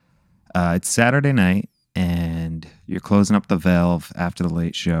It's Saturday night, and you're closing up the Valve after the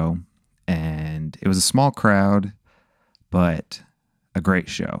late show, and it was a small crowd, but a great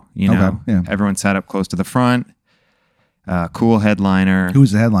show. You know, everyone sat up close to the front. Cool headliner.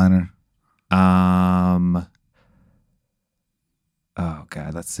 Who's the headliner? Oh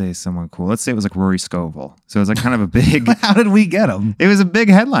God, let's say someone cool. Let's say it was like Rory Scovel. So it was like kind of a big. How did we get him? It was a big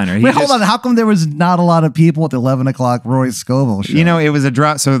headliner. Wait, hold on. How come there was not a lot of people at the 11 o'clock Rory Scovel show? You know, it was a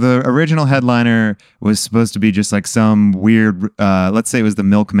drop. So the original headliner was supposed to be just like some weird. Let's say it was the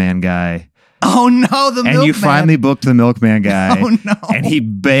Milkman guy. Oh no, the Milkman. And you finally booked the Milkman guy. Oh no. And he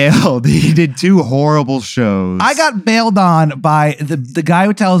bailed. He did 2 horrible shows. I got bailed on by the guy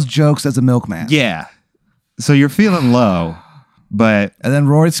who tells jokes as a milkman. Yeah. So you're feeling low. But and then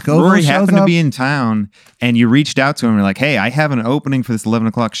Rory happened to be in town, and you reached out to him and you're like, hey, I have an opening for this 11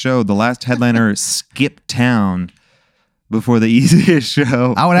 o'clock show. The last headliner skipped town before the easiest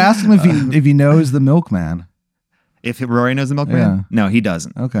show. I would ask him if he knows the Milkman. If Rory knows the Milkman? Yeah. No, he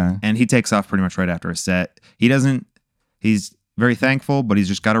doesn't. Okay. And he takes off pretty much right after a set. He's very thankful, but he's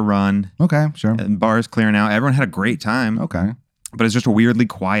just got to run. Okay, sure. And bar's clearing out. Everyone had a great time. Okay. But it's just a weirdly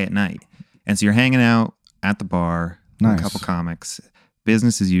quiet night. And so you're hanging out at the bar. Nice. A couple comics.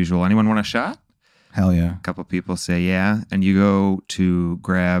 Business as usual. Anyone want a shot? Hell yeah. A couple people say yeah. And you go to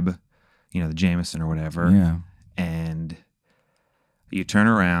grab, the Jameson or whatever. Yeah. And you turn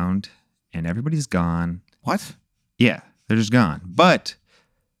around and everybody's gone. What? Yeah, they're just gone. But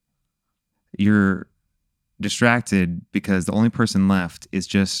you're distracted because the only person left is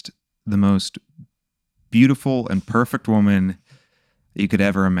just the most beautiful and perfect woman you could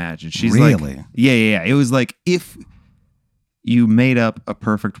ever imagine. She's really? Like, yeah. It was like if you made up a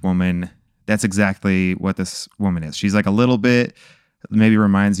perfect woman, that's exactly what this woman is. She's like a little bit, maybe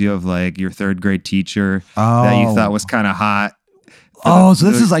reminds you of like your 3rd grade teacher that you thought was kind of hot. So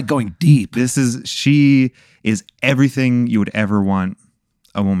this is like going deep. She is everything you would ever want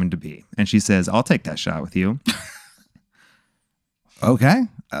a woman to be. And she says, I'll take that shot with you. Okay.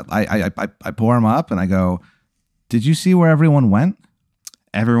 I pour him up and I go, did you see where everyone went?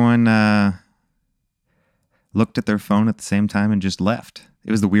 Everyone looked at their phone at the same time and just left.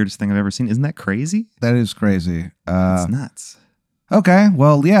 It was the weirdest thing I've ever seen. Isn't that crazy? That is crazy. It's nuts. Okay.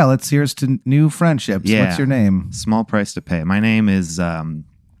 Well, yeah, here's to new friendships. Yeah. What's your name? Small price to pay. My name is Isla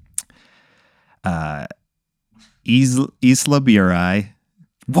Burai.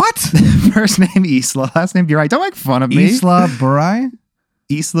 What? First name Isla, last name Burai. Don't make fun of me. Isla Burai?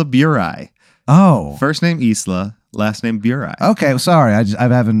 Isla Burai. Oh. First name Isla, last name Burai. Okay, sorry. I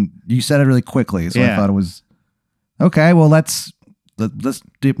haven't. You said it really quickly, so I thought it was. Okay, well let's do. So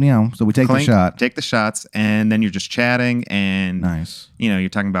we take the shot. Take the shots, and then you're just chatting, and nice. You're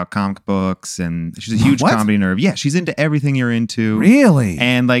talking about comic books, and she's a huge comedy nerd. Yeah, she's into everything you're into. Really?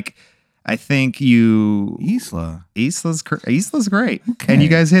 And like, I think Isla's great. Okay. And you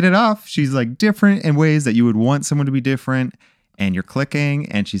guys hit it off. She's like different in ways that you would want someone to be different, and you're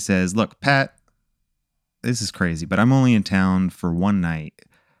clicking. And she says, "Look, Pat, this is crazy, but I'm only in town for one night.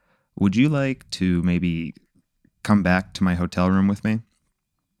 Would you like to maybe come back to my hotel room with me?"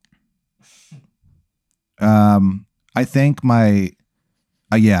 I think I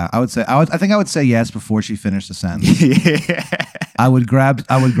would say yes before she finished the sentence. Yeah. I would grab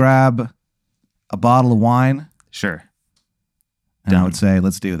a bottle of wine. Sure. And I would say,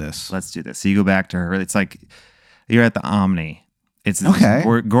 let's do this. Let's do this. So you go back to her. It's like you're at the Omni. It's this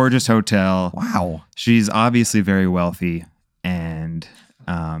gorgeous hotel. Wow. She's obviously very wealthy. And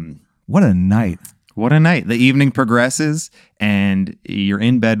what a night. What a night. The evening progresses and you're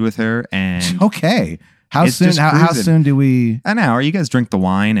in bed with her. And okay. How soon do we? An hour. You guys drink the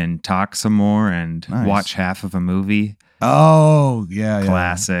wine and talk some more and watch half of a movie. Oh, yeah.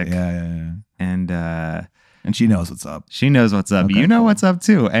 Classic. Yeah. And she knows what's up. She knows what's up. Okay, you know what's up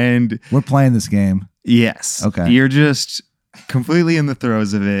too. And we're playing this game. Yes. Okay. You're just completely in the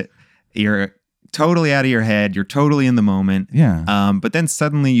throes of it. You're totally out of your head. You're totally in the moment. Yeah. But then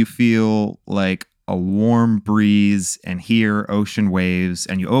suddenly you feel like a warm breeze and hear ocean waves,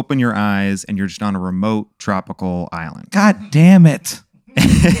 and you open your eyes and you're just on a remote tropical island. God damn it.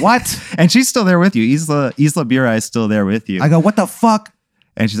 What? And she's still there with you. Isla Burai is still there with you. I go, what the fuck?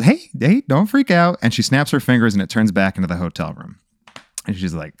 And she's like, hey, don't freak out. And she snaps her fingers and it turns back into the hotel room. And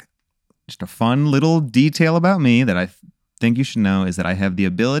she's like, just a fun little detail about me that I think you should know is that I have the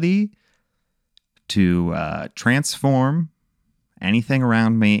ability to transform anything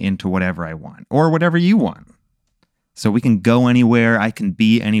around me into whatever I want or whatever you want. So we can go anywhere. I can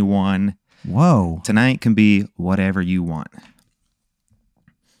be anyone. Whoa. Tonight can be whatever you want.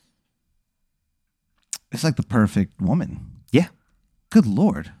 It's like the perfect woman. Yeah. Good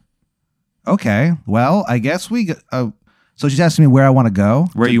Lord. Okay. Well, I guess so she's asking me where I want to go.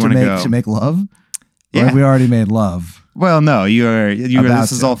 Where you want to go. To make love? Yeah. Or have we already made love? Well, no,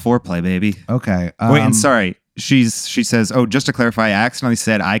 this is all foreplay, baby. Okay. Wait, and sorry. She says, oh, just to clarify, I accidentally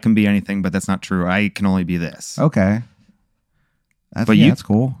said I can be anything, but that's not true. I can only be this. Okay. That's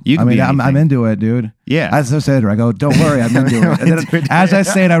cool. I'm into it, dude. Yeah. As I said to her, I go, don't worry, I'm into it. And then as I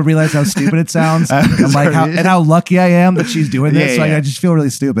say it, I realize how stupid it sounds. I'm like, how lucky I am that she's doing this. Yeah, I just feel really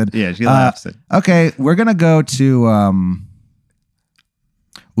stupid. Yeah, she laughs it. Okay, we're gonna go to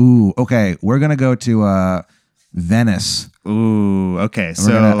we're gonna go to Venice. Ooh, okay.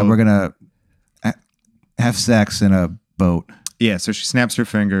 And we're gonna have sex in a boat. Yeah, so she snaps her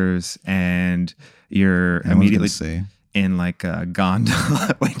fingers and you're immediately in like a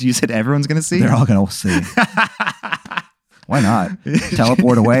gondola. Wait, you said everyone's going to see? They're all going to see. Why not?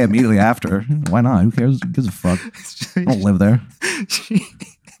 Teleport away immediately after. Why not? Who cares? Who gives a fuck? I don't live there.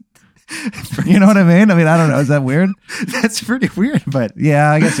 You know what I mean? I don't know. Is that weird? That's pretty weird, but...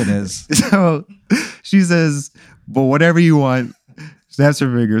 Yeah, I guess it is. So she says, well, whatever you want, snaps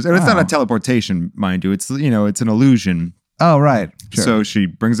her fingers. And it's not a teleportation, mind you. It's, it's an illusion. Oh, right. Sure. So she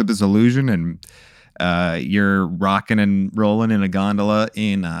brings up this illusion and you're rocking and rolling in a gondola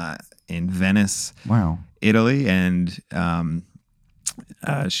in Venice, wow, Italy, and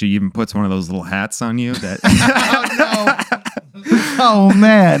she even puts one of those little hats on you. That oh no! Oh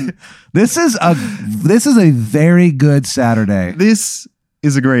man, this is a very good Saturday. This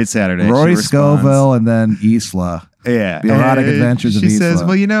is a great Saturday. Rory Scovel and then Isla. Yeah, the erotic adventures of Isla. She says,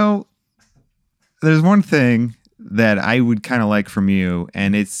 "Well, there's one thing that I would kind of like from you,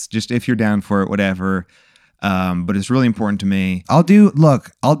 and it's just if you're down for it, whatever. But it's really important to me.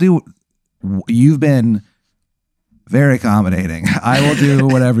 You've been very accommodating. I will do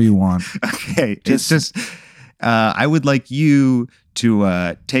whatever you want. Okay, I would like you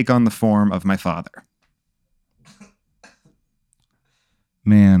to take on the form of my father.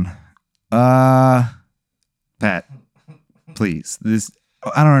 Man, Pat, please.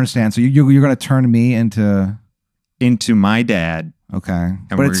 I don't understand. So you're going to turn me into my dad. Okay.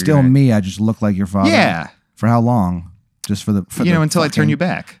 But it's still me. I just look like your father. Yeah. For how long? Just for until I turn you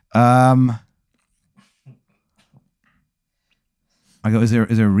back. I go, is there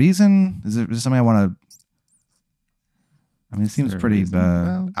a reason? Is there something I want to... it seems pretty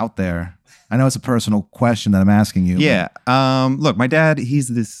out there. I know it's a personal question that I'm asking you. Yeah. Look, my dad, he's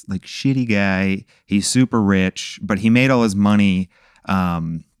this like shitty guy. He's super rich, but he made all his money.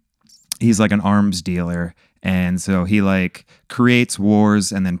 He's like an arms dealer. And so he like creates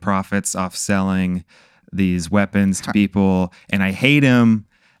wars and then profits off selling these weapons to people. And I hate him.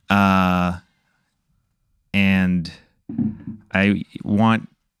 And I want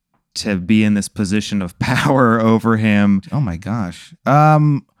to be in this position of power over him. Oh my gosh.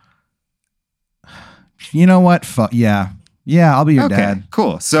 You know what? Yeah. I'll be your dad.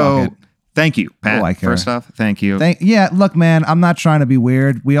 Cool. So thank you, Pat. First off, thank you. Look, man, I'm not trying to be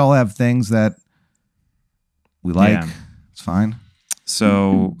weird. We all have things that we like. Yeah. It's fine.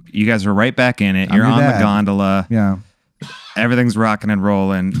 So you guys are right back in it. You're on the gondola. Yeah. Everything's rocking and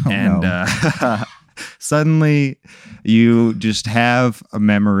rolling. Suddenly you just have a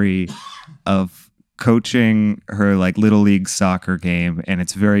memory of coaching her like little league soccer game. And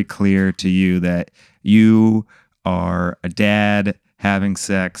it's very clear to you that you are a dad having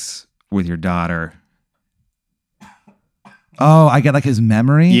sex with your daughter. Oh, I get like his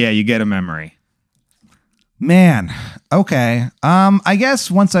memory? Yeah, you get a memory. Man, okay. I guess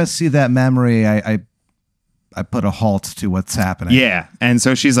once I see that memory, I put a halt to what's happening. Yeah, and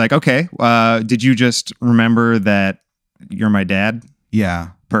so she's like, okay, did you just remember that you're my dad? Yeah.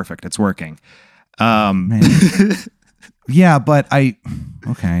 Perfect, it's working. Yeah, but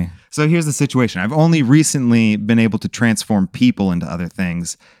okay. So here's the situation. I've only recently been able to transform people into other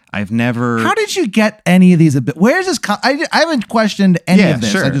things. I've never... How did you get any of these? Where's this? I haven't questioned any of this.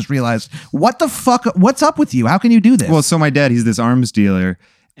 Sure. I just realized. What the fuck? What's up with you? How can you do this? Well, so my dad, he's this arms dealer,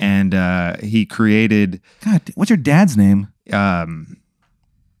 and he created... God, what's your dad's name? Tony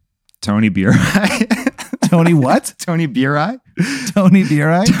Burai. Tony what? Tony Burai. Tony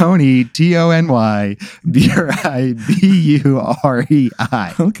Burai? Tony, Tony, Burai, Burei.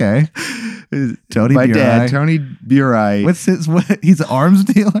 Okay. Tony My Burai. dad, Tony Burai. He's an arms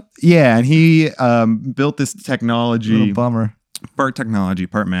dealer? Yeah, and he built this technology. Bummer. Part technology,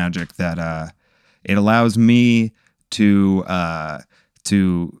 part magic that it allows me to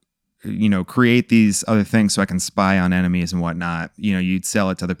create these other things so I can spy on enemies and whatnot. You'd sell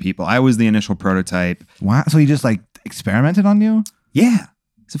it to other people. I was the initial prototype. Wow. So he just like experimented on you? Yeah.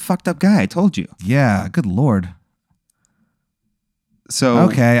 He's a fucked up guy. I told you. Yeah. Good Lord. So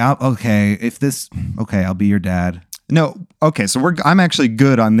Okay, I'll be your dad. no, okay. So I'm actually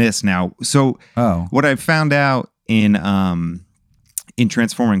good on this now. So Oh, what I've found out in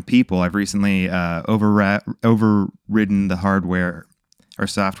transforming people, I've recently overridden the hardware or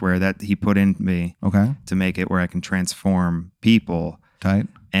software that he put in me okay, to make it where I can transform people. tight.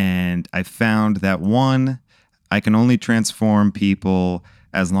 And I found that one, I can only transform people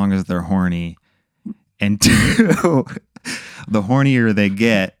as long as they're horny. And two, the hornier they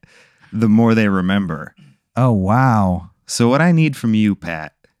get, the more they remember. Oh, wow. So what I need from you,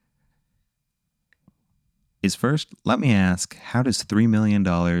 Pat, is first, let me ask, how does $3 million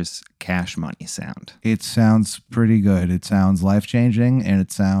cash money sound? It sounds pretty good. It sounds life-changing, and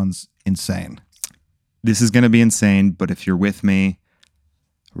it sounds insane. This is going to be insane, but if you're with me,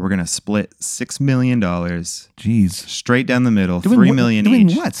 we're going to split $6 million Jeez. straight down the middle, Doing $3 million doing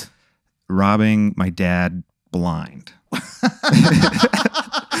each. what? Robbing my dad blind.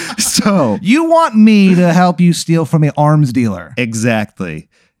 So You want me to help you steal from an arms dealer. exactly.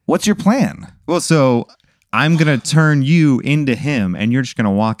 What's your plan? Well, so I'm going to turn you into him and you're just going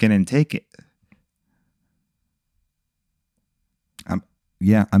to walk in and take it.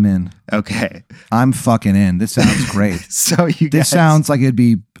 Yeah, I'm in. Okay. I'm fucking in. This sounds great. So you This guys, sounds like it'd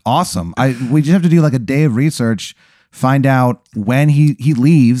be awesome. We just have to do like a day of research, find out when he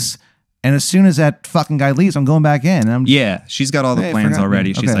leaves, and as soon as that fucking guy leaves, I'm going back in. And I'm yeah, she's got all the Hey, plans forgot.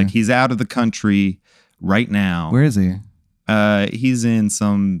 already. She's Okay. like, he's out of the country right now. Where is he? He's in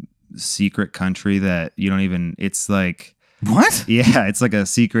some secret country that you don't even, it's like, What? yeah, it's like a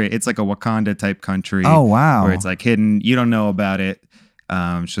secret, it's like a Wakanda type country. Oh wow. Where it's like hidden, you don't know about it.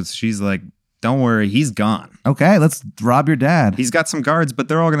 So she's like, don't worry, he's gone. Okay, let's rob your dad. He's got some guards, but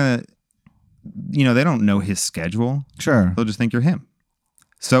they're all gonna, they don't know his schedule. Sure. They'll just think you're him.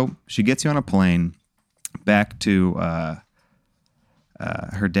 So she gets you on a plane back to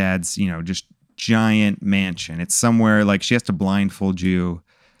her dad's, just giant mansion. It's somewhere like she has to blindfold you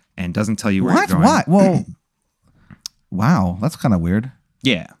and doesn't tell you where What? you're going. What? Well, wow, that's kind of weird.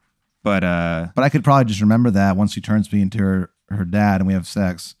 Yeah, but But I could probably just remember that once she turns me into her dad and we have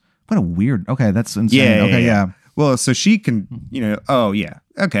sex. What a weird. Okay, that's insane. Yeah, Okay, yeah. Well, so she can, oh yeah,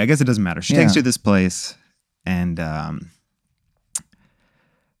 okay. I guess it doesn't matter. She takes Yeah. you to this place, and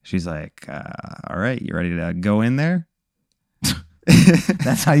she's like, "All right, you ready to go in there?"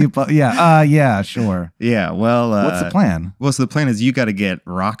 That's how you. Yeah. Yeah. Sure. Yeah. Well, What's the plan? Well, so the plan is you got to get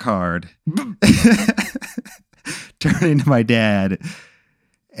rock hard, turn into my dad,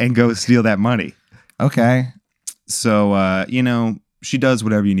 and go steal that money. Okay. So, she does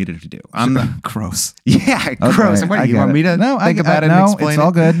whatever you need her to do. I'm not. Gross. Yeah, gross. Okay, What I do you get want it. me to No, think about it no, and explain it's it?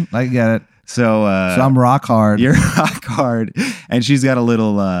 all good. I get it. So, So I'm rock hard. you're rock hard, and she's got a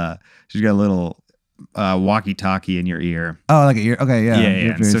little walkie-talkie in your ear. Oh, like a ear. Okay, yeah. Yeah.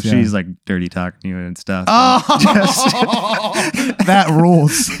 Earpiece, So yeah. she's like dirty talking to you and stuff. Oh, that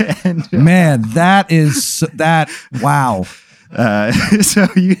rules, And, man. That. Wow. so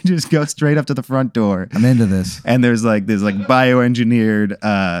you just go straight up to the front door, I'm into this. and there's like bioengineered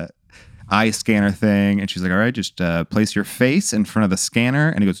eye scanner thing, and she's like, "All right, just place your face in front of the scanner,"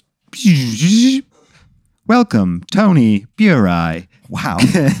 and it goes, "Welcome, Tony Burai." Wow.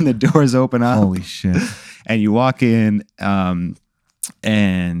 And the doors open up, Holy shit. and you walk in, and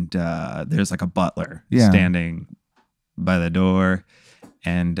there's like a butler Yeah. standing by the door.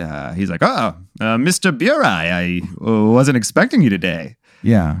 And he's like, Mr. Burai, I wasn't expecting you today.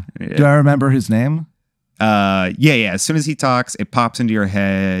 Yeah. Yeah. Do I remember his name? Yeah. As soon as he talks, it pops into your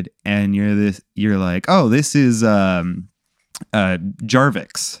head, and you're like, oh, this is Jarvix.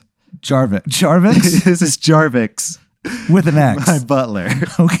 Jarvix This is Jarvix, with an X. my butler.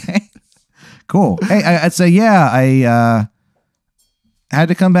 Okay. Cool. Hey, I'd say, yeah, I had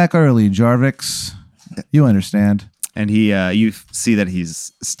to come back early, Jarvix. You understand. And you see that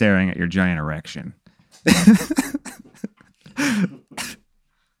he's staring at your giant erection.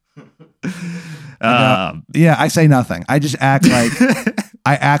 Yeah, I say nothing. I just act like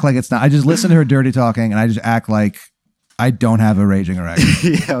it's not. I just listen to her dirty talking, and I just act like I don't have a raging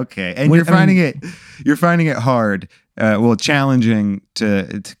erection. Yeah, okay. And Wait, you're finding it hard, challenging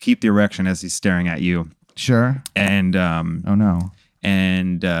to keep the erection as he's staring at you. Sure. And Oh no.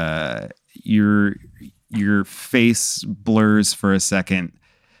 and your face blurs for a second,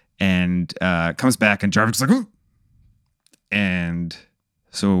 and comes back, and Jarvis is like, "Ooh." And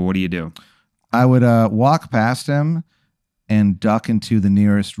so what do you do? I would walk past him and duck into the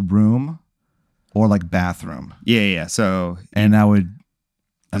nearest room or like bathroom, Yeah. So and I would.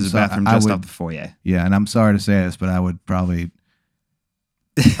 there's a so- bathroom I just would- off the foyer. Yeah, and I'm sorry to say this, but I would probably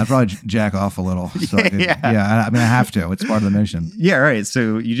I'd probably jack off a little. So I mean, I have to. It's part of the mission. Yeah, right.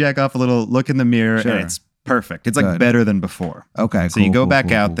 So you jack off a little, look in the mirror, Sure. and it's perfect. It's like better than before. Okay. So you go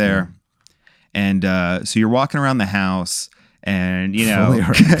back out there, and so you're walking around the house, and you know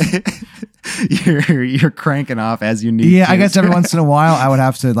you're cranking off as you need. Yeah, to. I guess every once in a while I would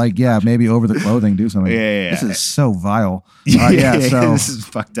have to maybe over the clothing do something. Yeah. This is so vile. So this is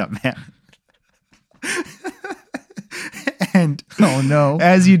fucked up, man. And oh no,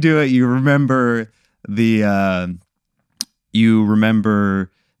 as you do it, you remember the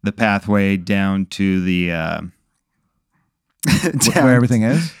pathway down to the where everything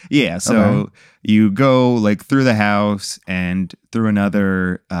is. Yeah, so you go like through the house and through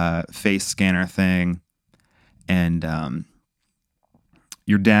another face scanner thing, and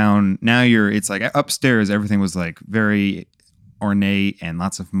you're down. Now it's like upstairs. Everything was like very ornate and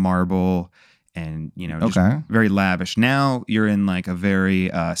lots of marble. And, you know, just very lavish. Now you're in like a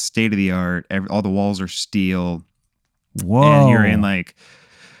very state of the art. All the walls are steel. Whoa. And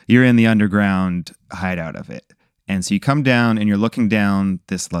you're in the underground hideout of it. And so you come down and you're looking down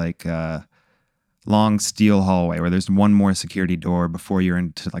this like long steel hallway where there's one more security door before you're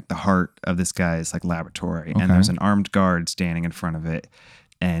into like the heart of this guy's like laboratory. And there's an armed guard standing in front of it.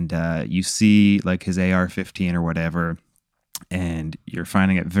 And you see like his AR-15 or whatever. And you're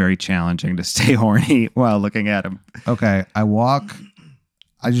finding it very challenging to stay horny while looking at him. Okay. I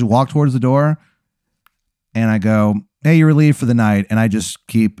just walk towards the door and I go, hey, you're relieved for the night. And I just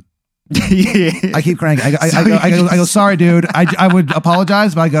keep cranking. I go, sorry, dude. I would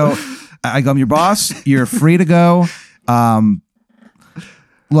apologize, but I go, I'm your boss. You're free to go.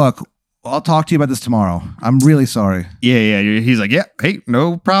 Look, I'll talk to you about this tomorrow. I'm really sorry. Yeah. He's like, yeah, hey,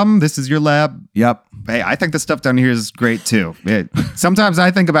 no problem. This is your lab. Yep. Hey, I think the stuff down here is great too. Sometimes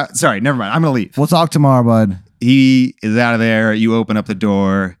I think about, sorry, never mind. I'm going to leave. We'll talk tomorrow, bud. He is out of there. You open up the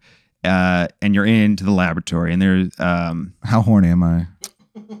door and you're into the laboratory and there's, how horny am I?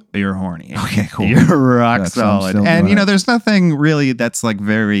 You're horny. Okay, cool. You're rock solid. So and you know, there's nothing really that's like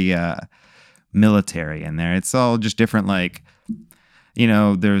very military in there. It's all just different, like, you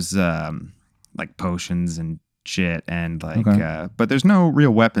know, there's like potions and shit and like but there's no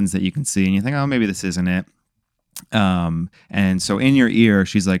real weapons that you can see and you think, oh, maybe this isn't it. And so in your ear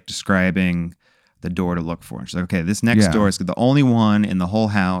she's like describing the door to look for, and she's like, okay, this next door is the only one in the whole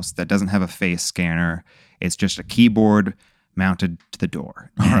house that doesn't have a face scanner. It's just a keyboard mounted to the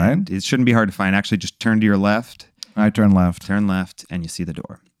door. All right, it shouldn't be hard to find. Actually, just turn to your left. I turn left And you see the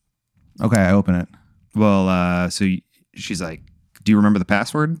door. Okay, I open it. Well, so she's like, do you remember the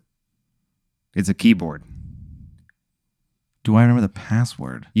password? It's a keyboard. Do I remember the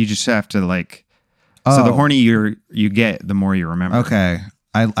password? You just have to like. So the hornier you get, the more you remember. Okay,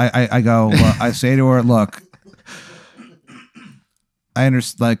 I go. Well, I say to her, look, I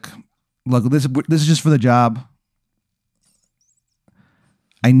understand. Like, look, this is just for the job.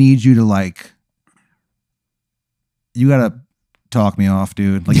 I need you to like. You gotta talk me off,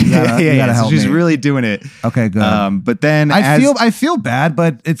 dude. Like, you gotta help so she's me. really doing it. Okay, good. But then I feel bad,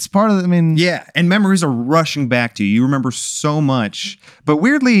 but it's part of the, I mean, yeah, and memories are rushing back to you. You remember so much, but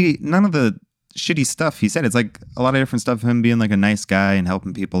weirdly, none of the shitty stuff he said. It's like a lot of different stuff of him being like a nice guy and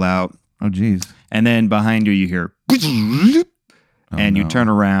helping people out. Oh, geez. And then behind you hear, and you turn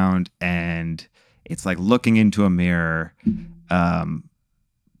around and it's like looking into a mirror.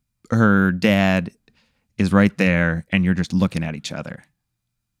 Her dad is right there and you're just looking at each other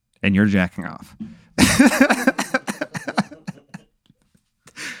and you're jacking off.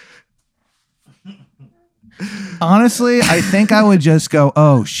 Honestly, I think I would just go,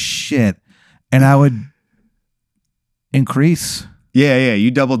 oh shit. And I would increase. Yeah, you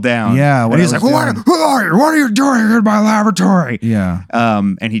double down. Yeah. And he's like, who are you? What are you doing in my laboratory? Yeah.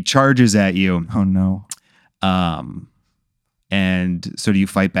 And he charges at you. Oh no. And so do you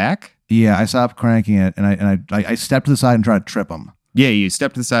fight back? Yeah, I stopped cranking it and I stepped to the side and tried to trip him. Yeah, you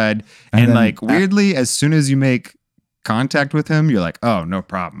step to the side and then, like weirdly, as soon as you make contact with him, you're like, oh, no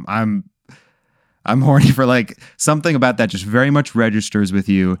problem. I'm horny for like something about that just very much registers with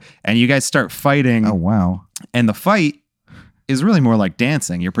you. And you guys start fighting. Oh, wow. And the fight is really more like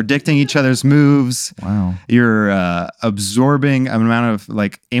dancing. You're predicting each other's moves. Wow. You're absorbing an amount of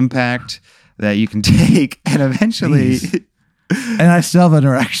like impact that you can take. And eventually... Jeez. And I still have an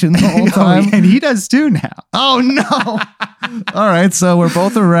erection the whole time. And he does too now. Oh, no. All right. So we're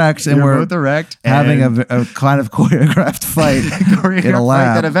both erect and we're both erect having a kind of choreographed fight in a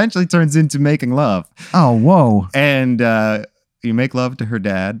lab. That eventually turns into making love. Oh, whoa. And you make love to her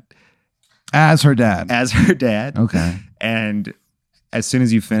dad. As her dad. Okay. And as soon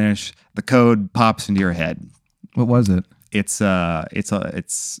as you finish, the code pops into your head. What was it? It's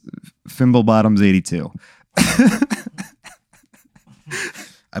Fimblebottom's 82.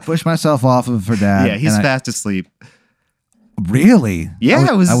 I pushed myself off of her dad. Yeah, he's fast asleep. Really? Yeah,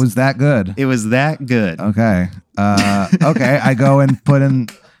 I was that good. It was that good. Okay. Okay. I go and put in.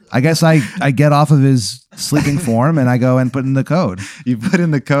 I guess I get off of his sleeping form and I go and put in the code. You put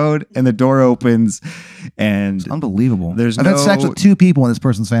in the code and the door opens, and It's unbelievable. I've had sex with 2 people in this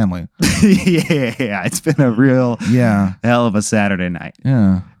person's family. yeah, it's been a real hell of a Saturday night.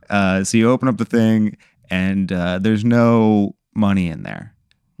 Yeah. So you open up the thing, and there's no money in there.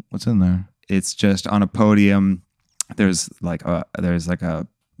 What's in there? It's just on a podium. There's like a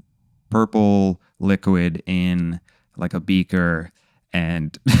purple liquid in like a beaker,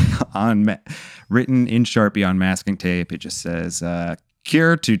 and written in Sharpie on masking tape, it just says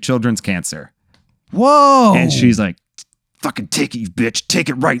 "Cure to children's cancer." Whoa! And she's like, "Fucking take it, you bitch! Take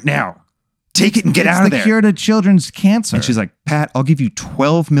it right now! Take it and get out of there!" The cure to children's cancer. And she's like, "Pat, I'll give you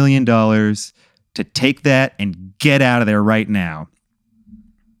 $12 million to take that and get out of there right now."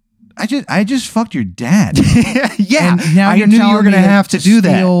 I just fucked your dad. Yeah, and now I you're knew telling you were me gonna have to do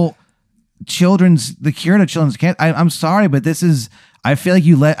that. The cure to children's cancer. I'm sorry, but this is. I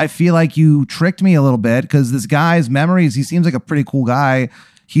feel like you tricked me a little bit, because this guy's memories. He seems like a pretty cool guy.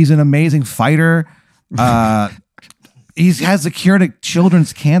 He's an amazing fighter. He has the cure to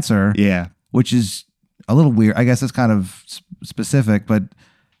children's cancer. Yeah, which is a little weird. I guess it's kind of specific, but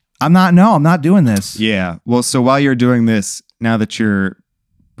I'm not doing this. Yeah. Well, so while you're doing this, now that you're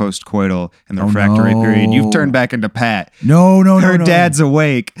post-coital in the refractory period, you've turned back into Pat. No. Her dad's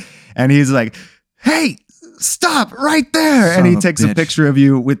awake, and he's like, "Hey, stop right there!" And he takes a picture of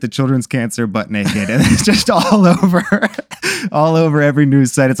you with the children's cancer butt naked, and it's just all over every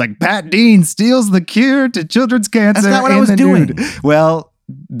news site. It's like, Pat Dean steals the cure to children's cancer. That's not what I was doing. Well,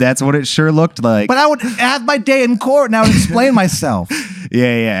 that's what it sure looked like. But I would have my day in court, and I would explain myself.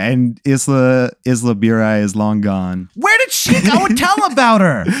 Yeah. And Isla Burai is long gone. Where did she? I would tell about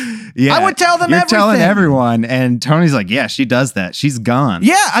her. Yeah, I would tell them everything. You're telling everyone, and Tony's like, "Yeah, she does that. She's gone."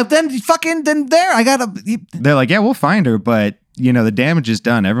 Yeah, then there. I gotta. They're like, "Yeah, we'll find her," but the damage is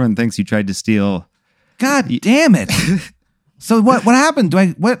done. Everyone thinks you tried to steal. God damn it! So what happened?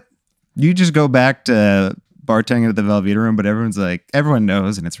 You just go back to bartending at the Velveeta room, but everyone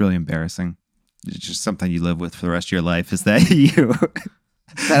knows, and it's really embarrassing. It's just something you live with for the rest of your life. Is that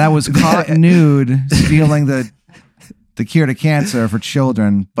that I was caught nude stealing the cure to cancer for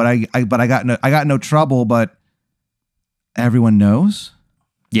children, but I got no trouble, but everyone knows?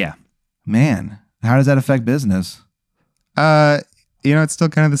 Yeah. Man, how does that affect business? It's still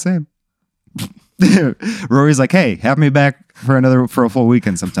kind of the same. Rory's like, "Hey, have me back for a full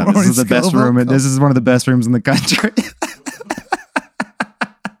weekend sometime. This is the best room, and this is one of the best rooms in the country."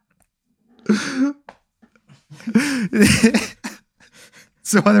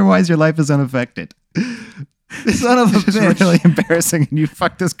 So otherwise your life is unaffected. Son of a bitch. It's really embarrassing, and you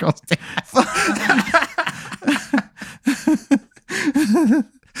fucked this girl's dad.